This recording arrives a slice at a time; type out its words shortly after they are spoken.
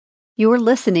You're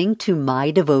listening to My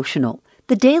Devotional,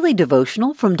 the daily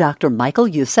devotional from Dr. Michael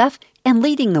Youssef and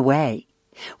Leading the Way.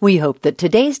 We hope that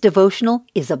today's devotional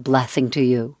is a blessing to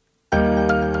you.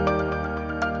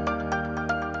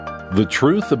 The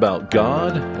Truth About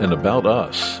God and About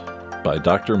Us by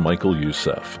Dr. Michael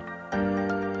Youssef.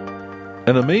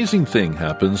 An amazing thing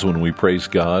happens when we praise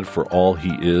God for all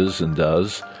He is and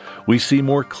does. We see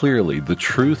more clearly the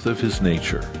truth of His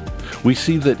nature. We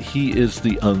see that He is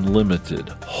the unlimited,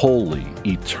 holy,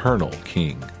 eternal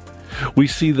King. We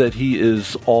see that He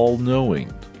is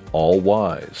all-knowing,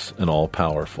 all-wise, and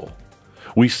all-powerful.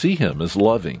 We see Him as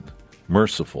loving,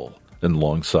 merciful, and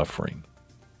long-suffering.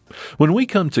 When we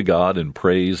come to God in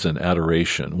praise and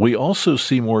adoration, we also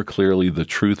see more clearly the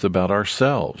truth about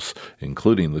ourselves,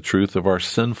 including the truth of our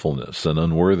sinfulness and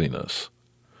unworthiness.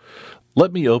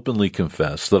 Let me openly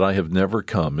confess that I have never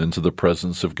come into the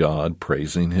presence of God,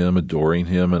 praising Him, adoring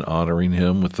Him, and honoring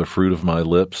Him with the fruit of my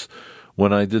lips,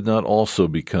 when I did not also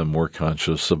become more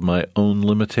conscious of my own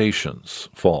limitations,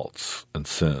 faults, and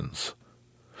sins.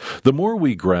 The more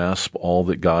we grasp all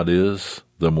that God is,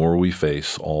 the more we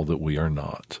face all that we are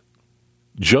not.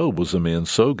 Job was a man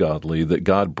so godly that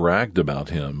God bragged about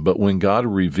him, but when God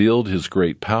revealed His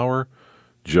great power,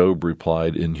 Job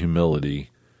replied in humility,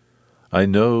 I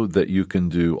know that you can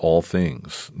do all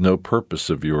things. No purpose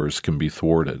of yours can be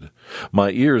thwarted. My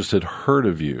ears had heard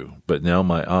of you, but now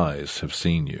my eyes have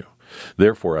seen you.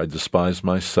 Therefore I despise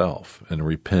myself and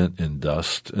repent in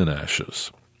dust and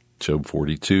ashes. Job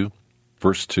 42,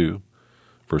 verse 2,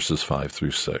 verses 5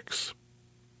 through 6.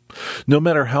 No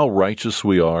matter how righteous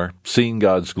we are, seeing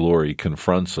God's glory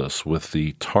confronts us with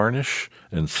the tarnish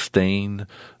and stain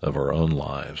of our own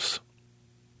lives.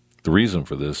 The reason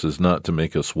for this is not to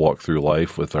make us walk through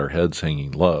life with our heads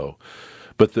hanging low,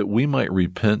 but that we might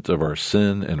repent of our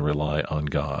sin and rely on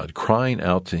God, crying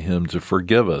out to Him to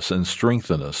forgive us and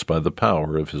strengthen us by the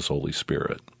power of His Holy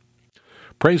Spirit.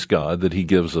 Praise God that He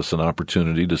gives us an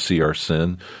opportunity to see our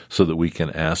sin so that we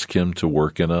can ask Him to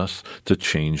work in us, to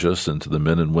change us into the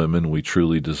men and women we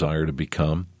truly desire to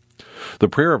become. The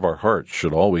prayer of our hearts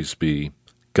should always be,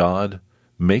 God,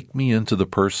 make me into the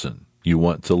person you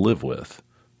want to live with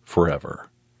forever.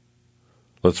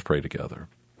 Let's pray together.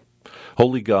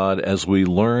 Holy God, as we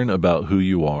learn about who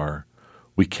you are,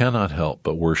 we cannot help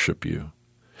but worship you.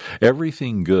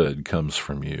 Everything good comes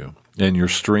from you, and your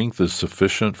strength is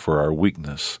sufficient for our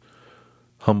weakness.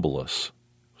 Humble us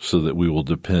so that we will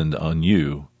depend on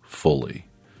you fully.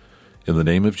 In the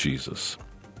name of Jesus,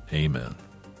 amen.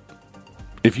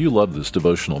 If you love this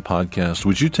devotional podcast,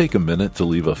 would you take a minute to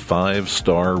leave a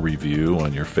 5-star review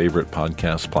on your favorite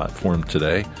podcast platform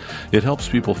today? It helps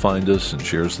people find us and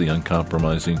shares the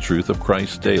uncompromising truth of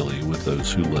Christ daily with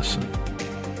those who listen.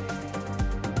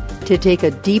 To take a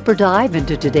deeper dive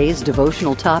into today's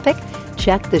devotional topic,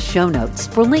 check the show notes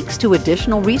for links to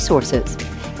additional resources.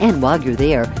 And while you're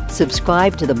there,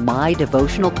 subscribe to the My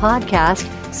Devotional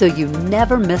podcast so you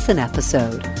never miss an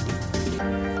episode.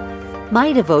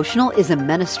 My Devotional is a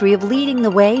ministry of Leading the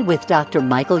Way with Dr.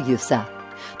 Michael Youssef.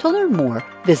 To learn more,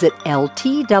 visit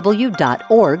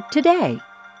ltw.org today.